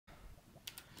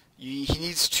he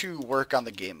needs to work on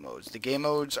the game modes. The game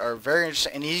modes are very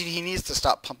interesting, and he needs to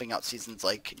stop pumping out seasons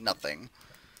like nothing.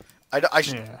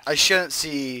 Yeah. I shouldn't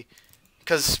see,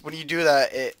 because when you do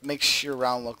that, it makes your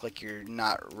round look like you're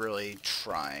not really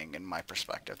trying, in my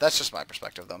perspective. That's just my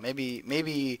perspective, though.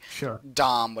 Maybe Sure.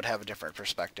 Dom would have a different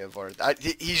perspective, or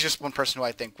he's just one person who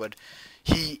I think would.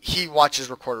 He watches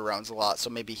recorded rounds a lot, so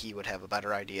maybe he would have a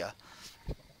better idea.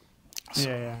 So,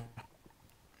 Yeah.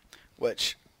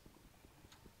 which,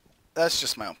 that's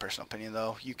just my own personal opinion,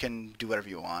 though. You can do whatever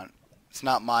you want. It's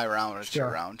not my round, it's your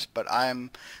Sure. round. But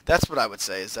that's what I would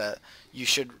say, is that you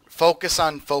should focus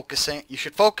on fixing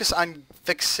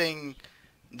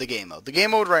the game mode. The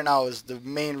game mode right now is the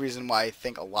main reason why I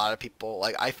think a lot of people,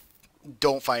 like, I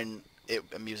don't find it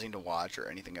amusing to watch or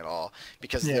anything at all.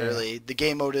 Because literally, the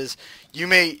game mode is,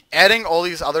 adding all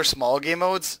these other small game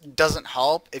modes doesn't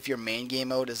help if your main game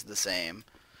mode is the same.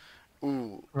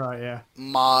 Ooh, Right. Yeah.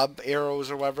 mob arrows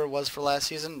or whatever it was for last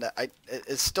season.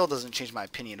 It still doesn't change my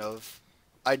opinion of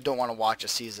I don't want to watch a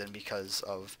season because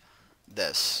of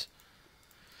this.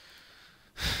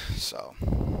 So,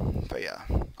 but yeah,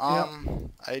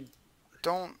 I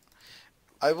don't.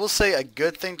 I will say a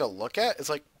good thing to look at is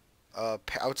like, I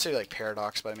would say like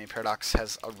Paradox, but I mean Paradox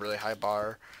has a really high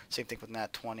bar. Same thing with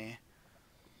Nat 20.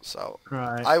 So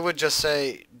Right. I would just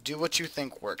say do what you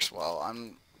think works well.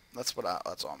 That's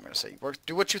all I'm gonna say.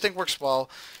 Do what you think works well,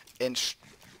 and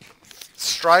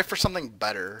strive for something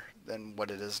better than what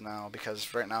it is now.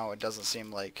 Because right now it doesn't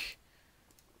seem like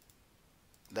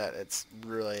that it's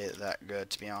really that good,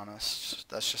 to be honest.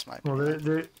 That's just my Well,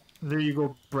 opinion. there you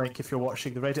go, Brink. If you're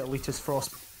watching, the Reddit elitist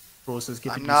Frost Bros is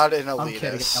giving I'm you. not an I'm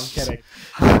kidding. elitist. I'm kidding.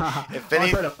 If any,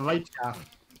 I thought it might have.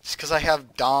 it's because I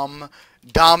have Dom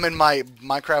in my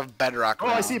Minecraft Bedrock Oh,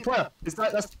 round. I see a player. That's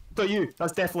not you.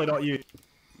 That's definitely not you.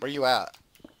 Where you at?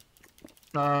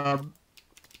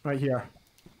 Right here.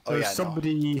 Oh There's yeah,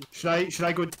 somebody. Should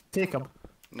I go and take him?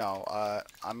 no.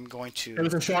 I'm going to. It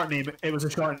was a short name. It was a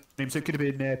short name, so it could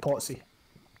have been Potsy.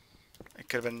 It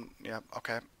could have been. Yeah.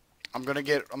 Okay. I'm gonna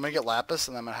get Lapis,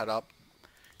 and then I'm gonna head up.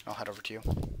 I'll head over to you.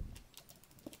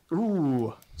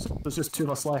 Ooh. So there's just two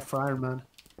of us left for Iron Man.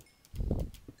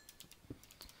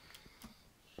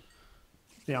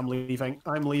 Yeah, I'm leaving.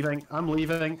 I'm leaving. I'm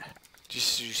leaving. Did you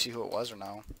see who it was or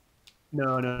no?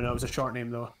 No. It was a short name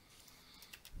though.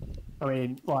 I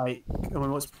mean,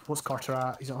 what's Carter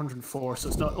at? He's at 104, so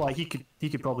it's not like he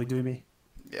could probably do me.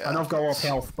 Yeah. And I've got a lot of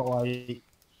health, but like,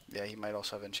 Yeah, he might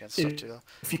also have enchants stuff too, though.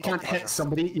 if you can't hit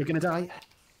somebody, you're gonna die.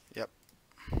 Yep.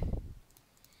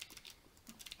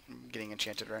 I'm getting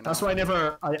enchanted right now. That's why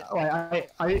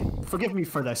I forgive me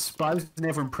for this, but I was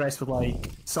never impressed with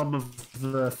like some of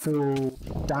the full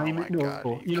diamond. Oh my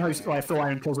God, you know how like full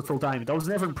iron kills a full diamond. I was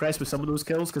never impressed with some of those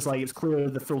kills because like it's clear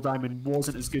the full diamond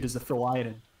wasn't as good as the full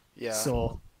iron. Yeah.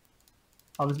 So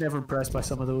I was never impressed by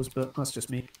some of those, but that's just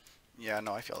me. Yeah,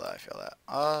 no, I feel that.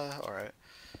 Alright.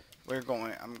 I'm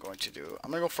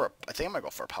gonna go for I think I'm gonna go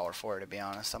for a power 4, to be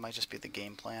honest. That might just be the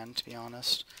game plan, to be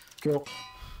honest. Cool.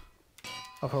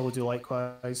 I'll probably do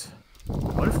likewise. I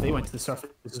wonder if they went to the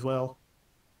surface as well.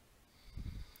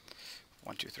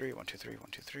 1, 2, 3, 1, 2, 3, 1,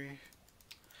 2, 3.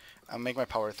 I'll make my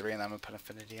power 3 and then I'm gonna put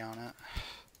affinity on it.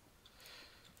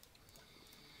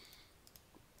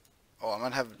 Oh, I'm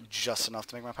gonna have just enough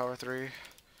to make my power 3.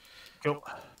 Cool.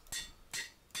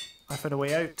 I found a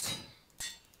way out.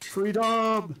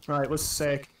 Freedom! Right, let's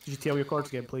could you tell your cards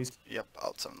again, please? Yep,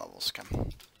 out 7 levels. Come.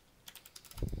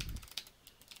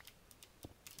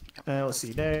 Let's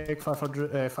see, neg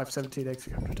 500, 570, neg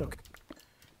 300, okay.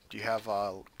 Do you have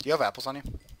apples on you?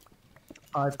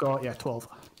 I've got, 12.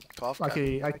 12?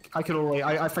 Okay. I can only,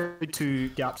 I found 2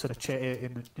 gaps in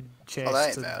in chests, that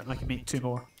ain't and bad. I can make 2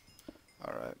 more.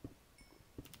 Alright.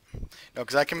 No,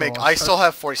 because I can make, I still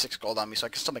have 46 gold on me, so I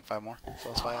can still make 5 more. So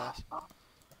that's why I asked. I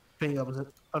think that was it.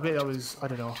 I think that was, I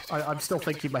don't know. I'm still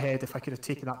thinking in my head if I could have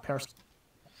taken that person.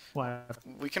 Whatever.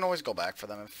 We can always go back for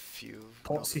them if you...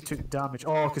 Potsy took damage.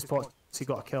 Oh, because Potsy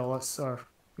got a kill. That's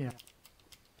yeah.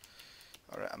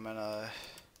 Alright, I'm gonna...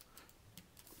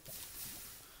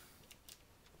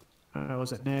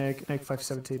 Was it neg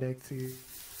 570, neg 3...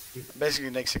 Basically,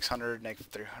 neg 600, neg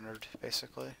 300,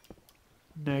 basically.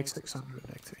 Neg 600,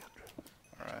 neg 300.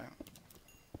 Alright.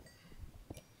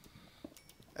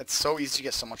 It's so easy to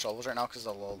get so much levels right now because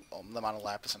of the amount of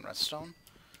lapis and redstone.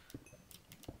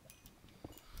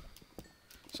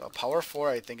 So power 4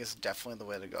 I think is definitely the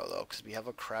way to go though, because we have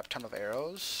a crap ton of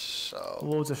arrows, so...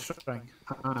 Loads of string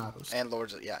and arrows. And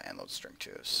loads of string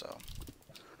too, so...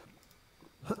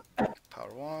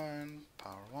 Power 1,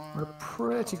 power 1... We're in a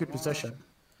pretty good position.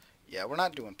 Yeah, we're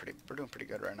doing pretty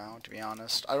good right now, to be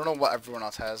honest. I don't know what everyone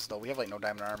else has though. We have like no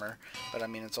diamond armor, but I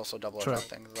mean it's also double or True.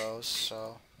 nothing though. So,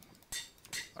 all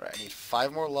right, I need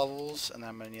 5 more levels, and then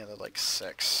I'm gonna need another like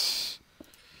 6.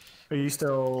 Are you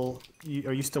still?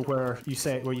 Are you still where you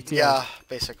say where you Yeah, TL'd?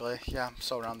 basically. Yeah, I'm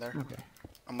still around there. Okay.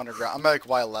 I'm underground. I'm at like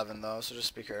Y11 though, so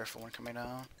just be careful when coming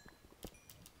down.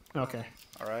 Okay.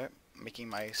 All right, making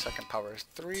my second power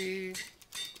 3.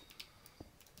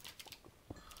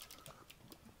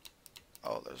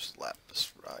 Oh, there's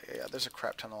lapis. Yeah, there's a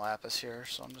crap ton of lapis here,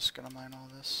 so I'm just gonna mine all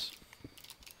this.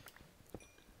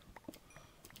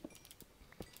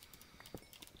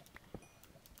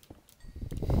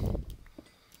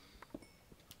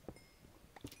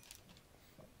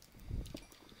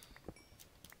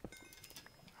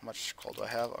 How much gold do I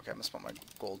have? Okay, I'm gonna spend my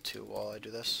gold too while I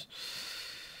do this.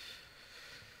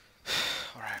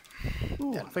 Alright.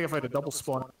 Ooh, Yeah. I think I found a double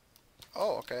spawn.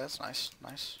 Oh, okay, that's nice.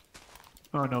 Nice.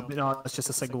 Oh no, it's just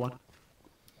a single one.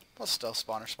 Well, still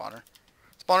spawner.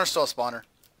 Spawner's still a spawner.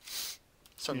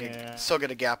 Yeah. Still get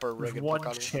a gap or a There's rig and one poke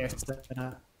out of it. chest in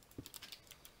it.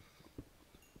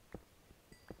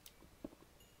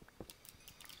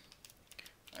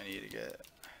 I need to get...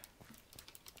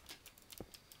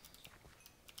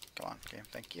 Come on, game,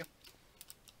 thank you.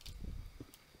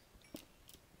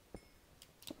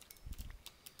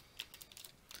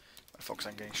 I'll focus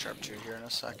on getting sharp 2 here in a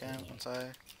second. Once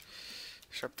I...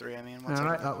 Sharp 3, I mean. Once I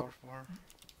Alright, get power 4.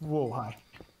 Whoa, hi.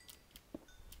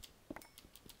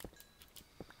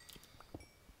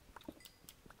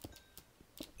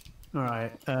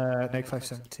 Alright, neg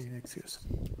 570, neg 2.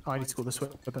 Oh, I need to go this way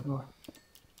a bit more.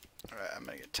 Alright, I'm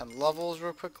gonna get 10 levels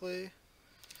real quickly.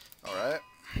 Alright.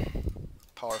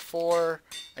 Power 4.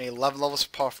 I need 11 levels for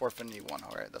power 4 if I need 1.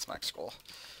 Alright, that's my next goal.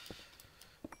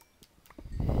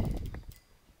 Yeah,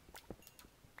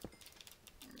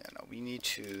 no, we need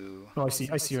to... Oh, I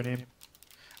see your name.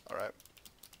 Alright.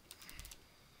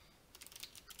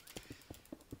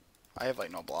 I have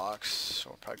like no blocks, so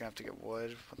we're probably gonna have to get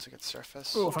wood once it gets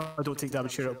surface. Oh, if I don't take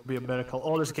damage here, it'll be a miracle.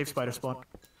 Oh, there's a cave spider spawn.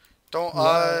 Don't,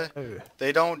 Wow.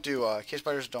 they don't do, cave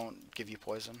spiders don't give you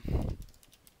poison.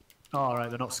 Oh,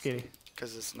 alright, they're not scary.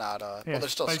 Because it's not, Yeah, well, they're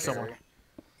still find scary. someone.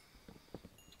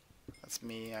 That's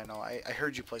me, I know. I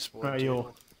heard you place wood. Right, Too.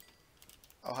 yo.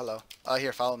 Oh, hello.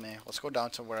 Here, follow me. Let's go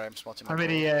down to where I'm smelting my How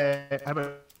many, how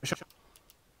much,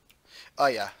 Oh,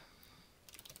 yeah.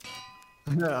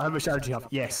 how much energy do you have?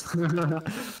 Yes.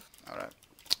 Alright.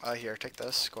 Here, take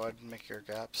this. Go ahead and make your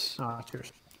gaps. Ah,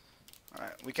 cheers.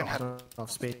 Alright, we can Oh, I head... don't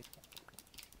have speed.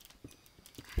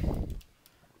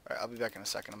 Alright, I'll be back in a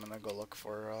second. I'm gonna go look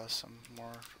for, some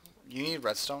more... You need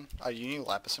redstone? You need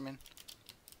lapis, I mean.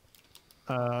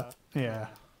 Yeah.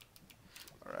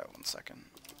 Alright, 1 second.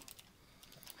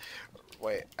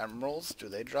 Wait, emeralds? Do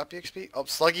they drop EXP? Oh,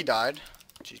 Sluggy died.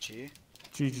 GG.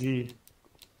 GG.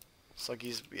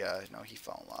 Sluggy's... Yeah, no, he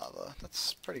fell in lava.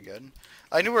 That's pretty good.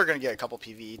 I knew we were gonna get a couple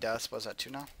PvE deaths. What is that, 2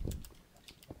 now?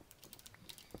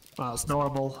 Well, it's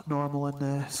normal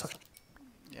in such.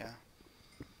 Yeah.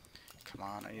 Come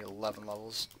on, I need 11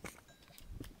 levels.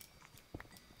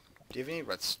 Do you have any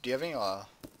reds? Do you have any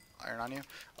iron on you?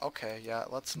 Okay, yeah.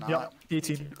 Let's not. Yep,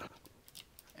 18.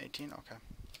 18. Okay.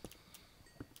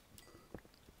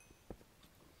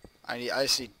 I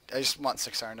just want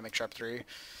 6 iron to make sharp 3.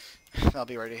 I'll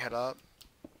be ready to head up.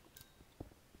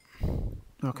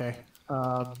 Okay.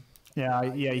 Yeah,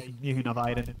 you can have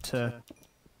iron to.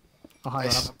 Oh, hang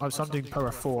on, I'm doing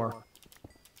power 4.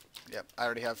 Yep, I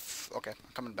already have. Okay,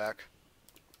 I'm coming back.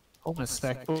 Almost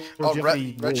stack. Oh,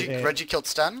 Reggie killed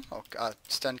Sten. Oh,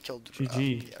 Sten killed.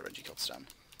 GG. Yeah, Reggie killed Sten.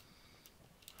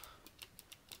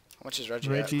 How much is Reggie,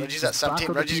 Reggie at? Reggie's at is 17. back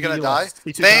on the Reggie's PvE gonna die. list.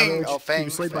 He took Fang! damage. Oh, Fang. He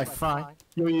was slayed by Fang. Fang.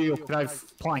 Yo, can I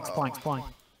have planks, planks.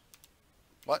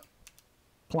 What?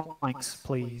 Planks,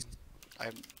 please. I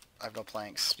have no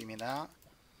planks. Do you mean that?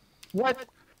 What?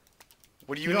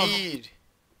 What do you You don't- need?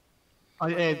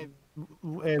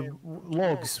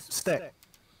 Logs, stick,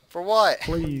 For what?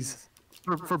 please.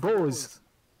 For bows.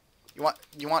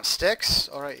 You want sticks?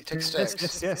 All right, take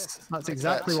sticks. Yes. That's Like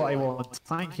exactly that. what I want.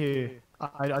 Thank you.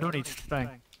 I don't need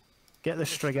string. Get the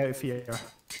string out of here.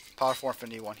 Power 4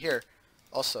 Infinity 1. Here.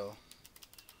 Also.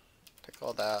 Take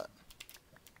all that.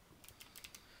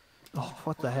 Oh,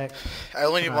 what the heck? I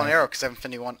only need 1 Right. arrow because I have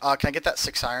Infinity 1. Can I get that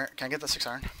 6 iron? Can I get that 6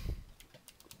 iron?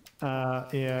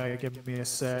 Yeah, give me a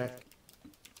sec.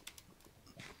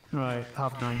 Right,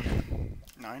 have 9.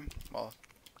 9? Well,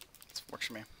 it works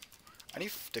for me. I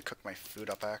need to cook my food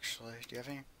up actually. Do you have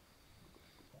any?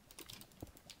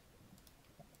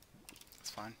 That's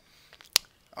fine.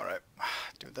 Alright.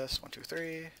 Do this. 1, 2,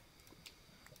 3. Yeah,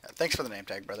 thanks for the name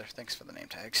tag, brother. Thanks for the name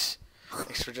tags.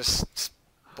 Thanks for just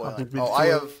I've Boiling. just been Oh, I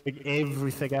have. throwing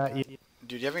everything at you. Dude,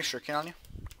 do you have any shuriken on you?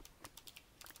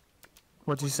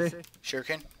 What did you say?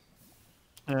 Shuriken?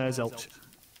 Zilch.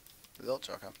 Zilch?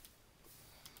 Okay.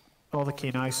 All the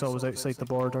cane I saw was outside the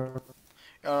border.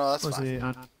 Oh, no, that's Was fine.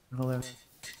 the animal there?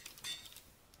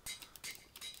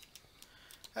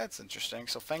 That's interesting.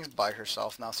 So Fang's by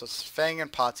herself now. So it's Fang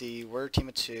and Potty. We're a team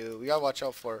of 2. We gotta watch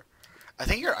out for... I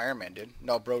think you're Iron Man, dude.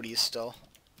 No, Brody's still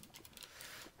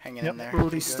hanging in there. Yep,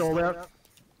 Brody's Good. still there.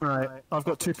 Right, I've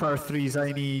got 2 power 3s.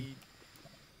 I need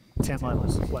 10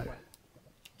 levels. Wow.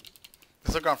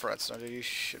 Let's look around for redstone, dude. You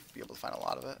should be able to find a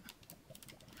lot of it.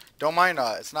 Don't mind,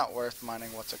 it's not worth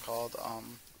mining, what's it called?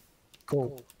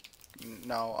 Cool.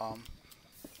 No,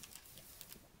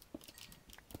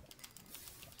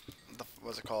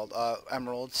 what's it called?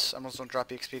 Emeralds. Emeralds don't drop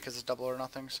EXP because it's double or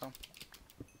nothing, so.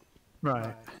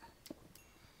 Right.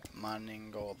 Mining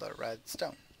gold, the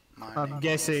redstone. I'm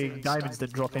guessing diamonds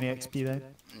didn't drop any XP then.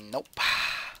 Nope.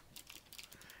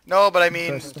 No, but I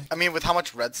mean, Interesting. with how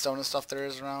much redstone and stuff there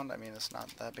is around, I mean, it's not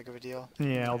that big of a deal.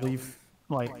 Yeah, although you've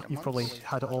probably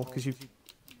had it all because you've.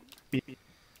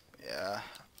 Yeah.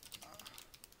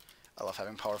 I love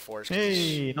having power 4s.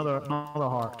 Hey, another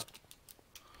heart.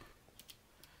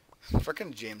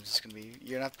 Frickin' James is gonna be.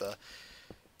 You're gonna have to.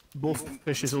 Both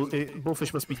fish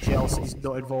must be jealous he's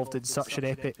not involved in such an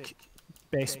epic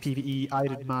best PvE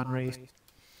Iron Man race.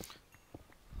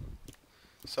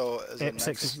 So is it Ep6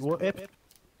 next? is what? Ep?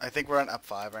 I think we're on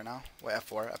F5 right now. Wait,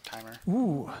 F4, F timer.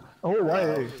 Ooh. Oh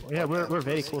wow. Yeah, we're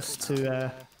very close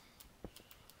to.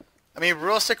 I mean,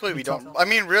 realistically, we don't. I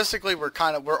mean, realistically, we're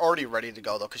already ready to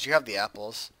go though, because you have the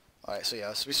apples. All right, so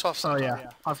yeah, so we still have some. Oh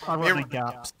yeah, I've got 9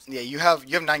 gaps. Yeah, you have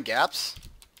 9 gaps.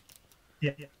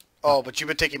 Yeah. Oh, but you've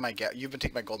been taking my You've been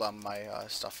taking my gold on my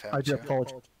stuff. I do you?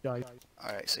 apologize.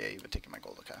 All right, so yeah, you've been taking my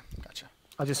gold. Okay, gotcha.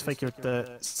 I just figured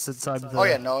that since I'm the. Oh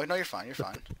yeah, no, you're fine. You're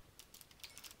fine.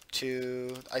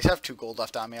 I have 2 gold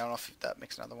left on me. I don't know if that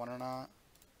makes another one or not.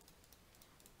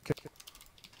 Okay.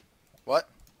 What?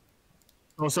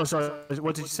 Oh, so sorry.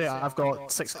 What did you say? I've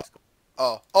got 6.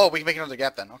 Oh, we can make another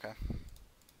gap then. Okay.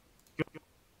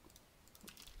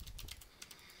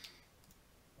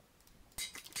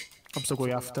 I'm still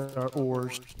going after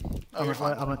ores. Oh, you're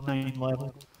fine. I'm at 9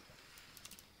 level.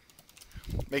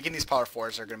 Making these power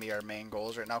 4s are gonna be our main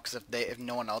goals right now, because if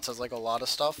no one else has like a lot of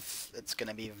stuff, it's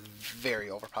gonna be very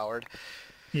overpowered.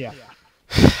 Yeah.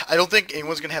 I don't think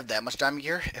anyone's gonna have that much diamond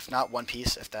gear, if not one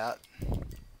piece, if that.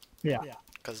 Yeah.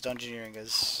 Because dungeoneering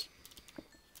is.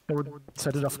 It would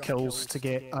set enough kills to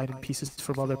get iron pieces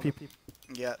from other people.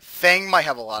 Yeah, Fang might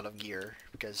have a lot of gear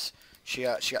because she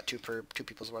got 2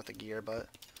 people's worth of gear, but.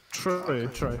 True.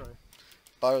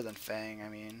 Better than Fang, I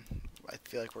mean, I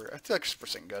feel like we're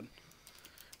sitting good.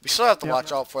 We still have to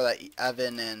watch out for that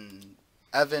Evan and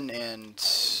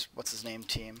what's his name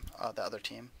team, the other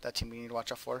team, that team we need to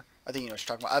watch out for. I think you know what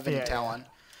you're talking about, Evan and Talon.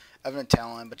 Evan and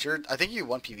Talon, but I think you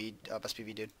won PV, best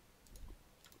PV dude.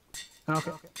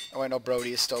 Okay. Oh wait, no,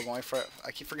 Brody is still going for it.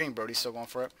 I keep forgetting Brody's still going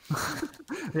for it.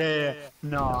 Yeah.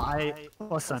 No,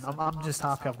 listen, I'm just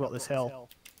happy I've got this hill.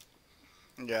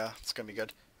 Yeah, it's gonna be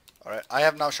good. Alright, I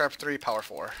have now Sharp 3, Power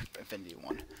 4, Infinity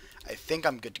 1. I think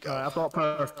I'm good to go. Right, I've got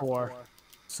power 4,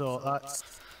 so that's.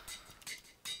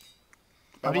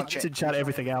 I need to enchant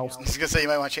everything else. I was gonna say you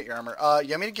might want to enchant your armor. You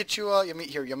want me to get you? You want me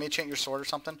to enchant your sword or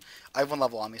something? I have 1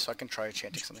 level on me, so I can try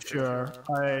enchanting something. Sure.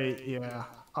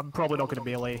 I'm probably not gonna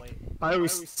melee. I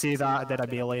always say that, and then I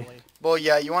melee. Well,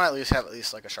 yeah, you want to have at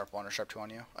least like a Sharp 1 or Sharp 2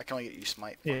 on you. I can only get you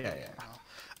Smite. Yeah.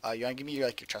 You want to give me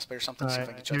like your chestplate or something? See if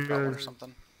I can get you a 1 or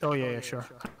something. Oh yeah, sure.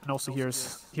 And also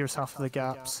here's half of the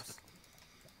gaps.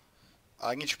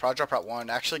 I can get you Prod Drop Route 1.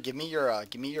 Actually, give me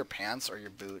your pants or your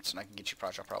boots, and I can get you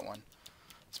Prod Drop Route 1.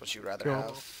 That's what you'd rather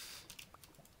have.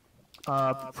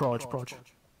 Proj.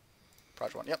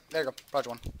 Proj 1. Yep, there you go. Proj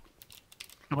 1.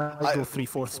 I might go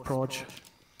 3/4 Proj.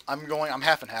 I'm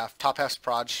half and half. Top half's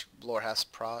Proj, lower half's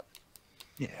Prot.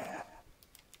 Yeah.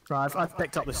 Right, I've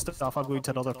picked up this stuff. I'm going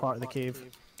to another part of the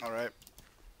cave. Alright.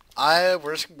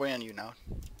 We're just waiting on you now.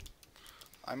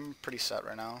 I'm pretty set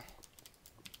right now.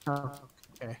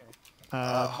 Okay.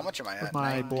 How much am I at?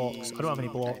 My blocks. I don't have any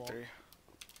blocks. 93.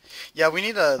 Yeah, we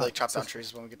need to like chop down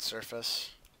trees when we get to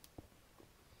surface.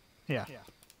 Yeah.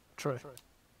 True.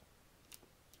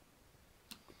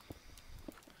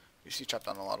 You see, chop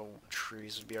down a lot of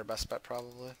trees would be our best bet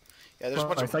probably. Yeah, there's a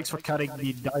bunch of. Thanks for carrying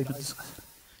the diamonds.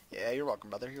 Yeah, you're welcome,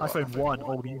 brother. I found 1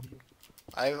 already.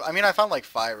 I mean, I found like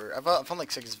 5 or I found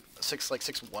like six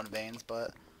 1 veins,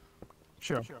 but.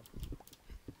 Sure.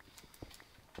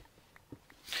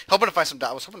 Hoping to find some.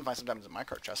 I was hoping to find some diamonds in my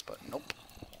cart chest, but nope.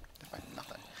 I find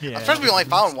nothing. Yeah. I'm surprised we only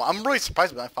found 1. I'm really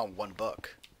surprised we only found 1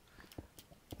 book.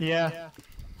 Yeah.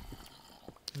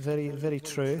 Very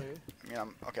true. I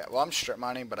mean, okay. Well, I'm strip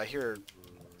mining, but I hear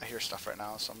stuff right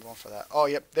now, so I'm going for that. Oh,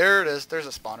 yep, there it is. There's a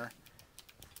spawner.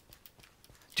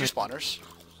 2 spawners.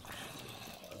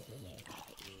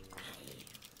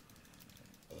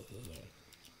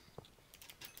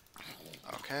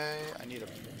 Okay, I need a.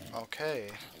 Okay.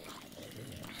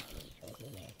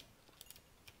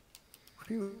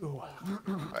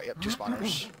 Alright, yep, 2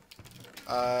 spawners.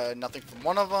 Nothing from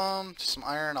one of them. Just some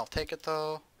iron. I'll take it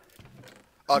though.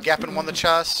 Gap in one the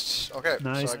chest. Okay,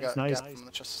 Nice, so I got nice. gap in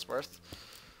the chest is worth.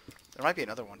 There might be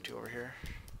another one too over here.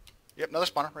 Yep, another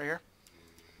spawner right here.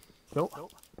 Nope.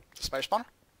 Spider spawner.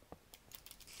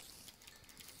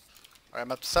 Alright,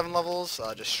 I'm up to 7 levels.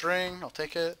 Just string. I'll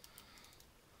take it.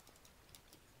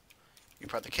 You can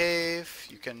part the cave.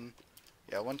 You can.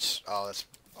 Yeah, once. Oh, that's.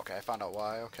 Okay, I found out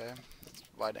why. Okay. That's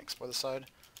why I didn't explore the side.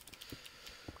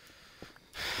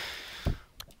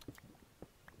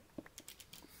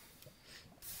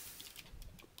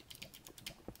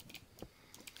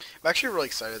 I'm actually really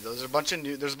excited though. There's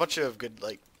a bunch of good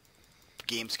like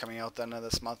games coming out then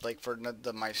this month, like for my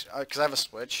because I have a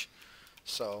Switch,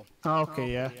 so. Oh,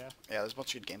 okay, yeah. Yeah, there's a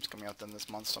bunch of good games coming out then this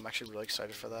month, so I'm actually really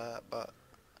excited for that. But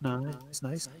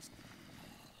Nice.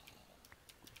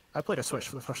 I played a Switch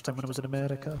for the first time when I was in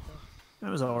America. It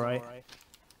was alright.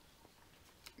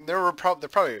 they're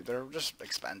just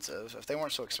expensive. If they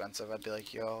weren't so expensive, I'd be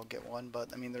like, yo, I'll get one. But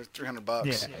I mean, they're $300.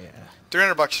 Yeah.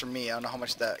 $300 for me. I don't know how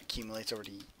much that accumulates over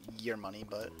the year money,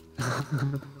 but.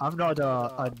 I've not had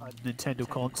a Nintendo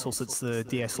console since the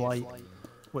DS Lite,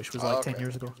 which was like 10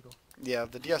 years ago. Yeah,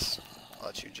 the DS. I'll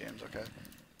let you, James. Okay.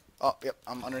 Oh, yep.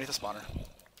 I'm underneath the spawner.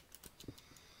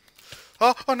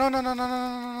 Oh no.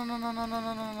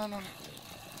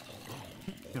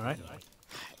 You alright?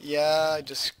 Yeah, I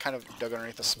just kind of dug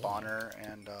underneath the spawner,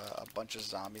 and a bunch of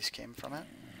zombies came from it.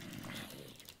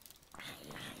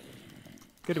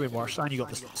 Could have been worse, and you got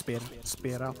the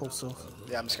spare apple, so.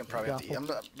 Yeah, I'm just gonna probably have to eat. I'm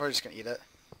probably just gonna eat it.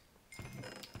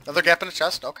 Another gap in the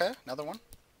chest. Okay, another one.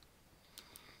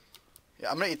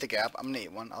 Yeah, I'm gonna eat the gap. I'm gonna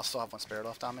eat one. I'll still have one spare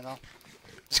left on me though.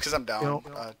 Just because I'm down.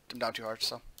 I'm down too hard,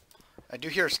 so. I do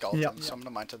hear skeletons, so I'm gonna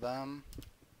mine to them.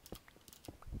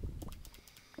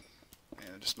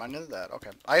 Yeah, just mine into that.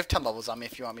 Okay. I have 10 levels on me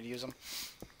if you want me to use them.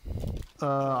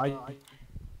 I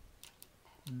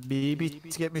maybe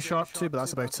to get me sharp too, but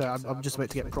that's about it. I'm just about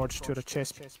to get prod to a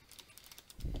chest.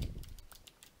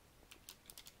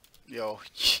 Yo,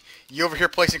 you over here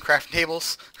placing crafting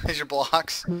tables as your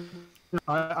blocks?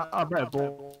 I'm out of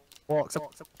blocks.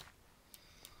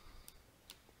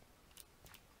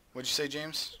 What'd you say,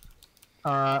 James?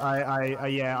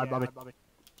 Yeah,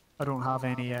 I don't have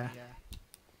any.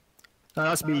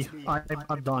 That's me.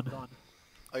 I'm done.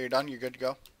 Oh, you're done? You're good to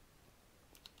go?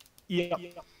 Yeah.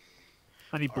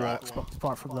 I need blocks, but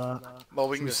apart from that, well,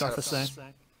 we can just surface then.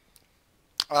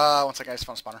 One second, I just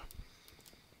found a spawner.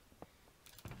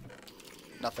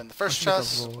 Nothing in the first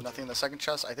chest, nothing in the second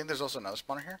chest. I think there's also another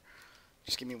spawner here.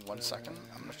 Just give me 1 second.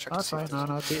 I'm gonna check. That's fine.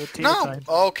 No, take your no. time.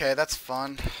 Okay, that's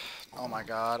fun. Oh my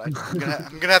god, I'm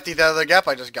gonna have to eat that other gap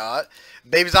I just got.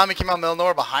 Baby zombie came out middle of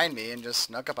nowhere behind me and just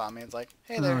snuck up on me. It's like,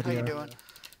 hey there, how you doing?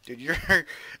 Dude,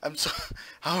 I'm so.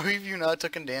 How have you not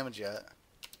taken damage yet?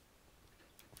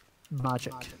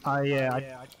 Magic. I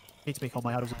need to make all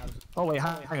my arrows. Oh wait,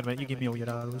 hang on a minute. You give me all your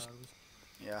arrows.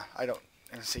 Yeah, I don't.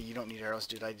 And say you don't need arrows,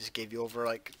 dude. I just gave you over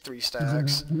like 3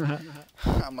 stacks.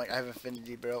 I'm like, I have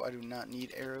infinity, bro. I do not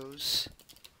need arrows.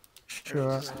 Sure.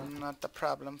 Arrows is not the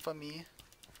problem for me.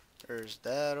 There's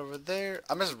that over there.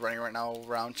 I'm just running right now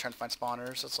around trying to find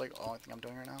spawners. That's like all I think I'm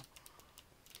doing right now.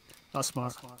 That's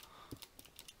smart.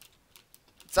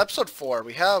 It's episode 4.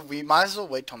 We might as well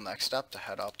wait till next step to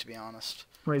head up, to be honest.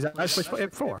 Wait, is that actually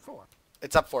 4?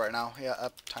 It's up 4 right now. Yeah,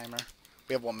 up timer.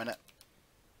 We have 1 minute.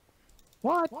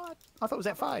 What? I thought it was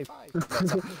at 5.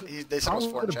 That's up. They said it was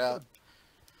 4 in chat.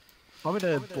 I'm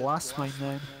gonna blast mine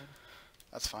then.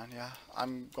 That's fine, yeah.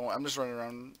 I'm just running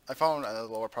around. I found the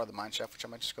lower part of the mine shaft, which I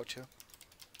might just go to.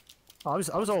 I was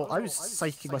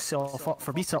psyching myself up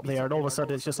for meet up there, and all of a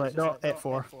sudden it's just like, no, at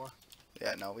 4.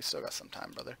 Yeah, no, we still got some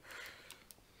time, brother.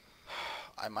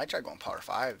 I might try going power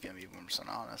 5, if I'm being 100%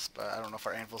 honest, but I don't know if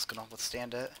our anvil's gonna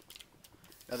withstand it.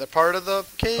 Another part of the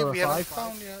cave we haven't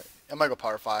found yet. I might go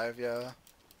power 5, yeah.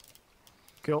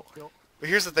 Cool. But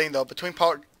here's the thing, though. Between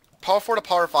power 4 to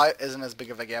power 5 isn't as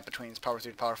big of a gap between power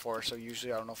 3 to power 4, so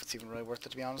usually I don't know if it's even really worth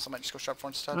it, to be honest. I might just go sharp 4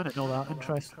 instead. I didn't know that.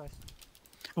 Interesting.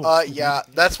 Yeah,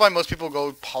 that's why most people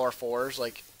go power 4s.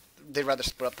 Like, they'd rather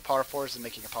split up the power 4s than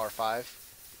making a power 5.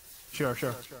 Sure.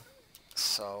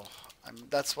 So,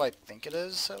 that's what I think it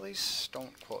is, at least.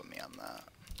 Don't quote me on that.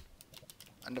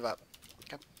 End of up.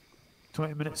 Okay.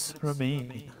 20 minutes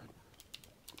remain.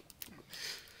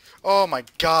 Oh my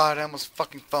god, I almost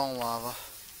fucking fell in lava.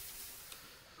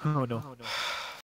 Oh no.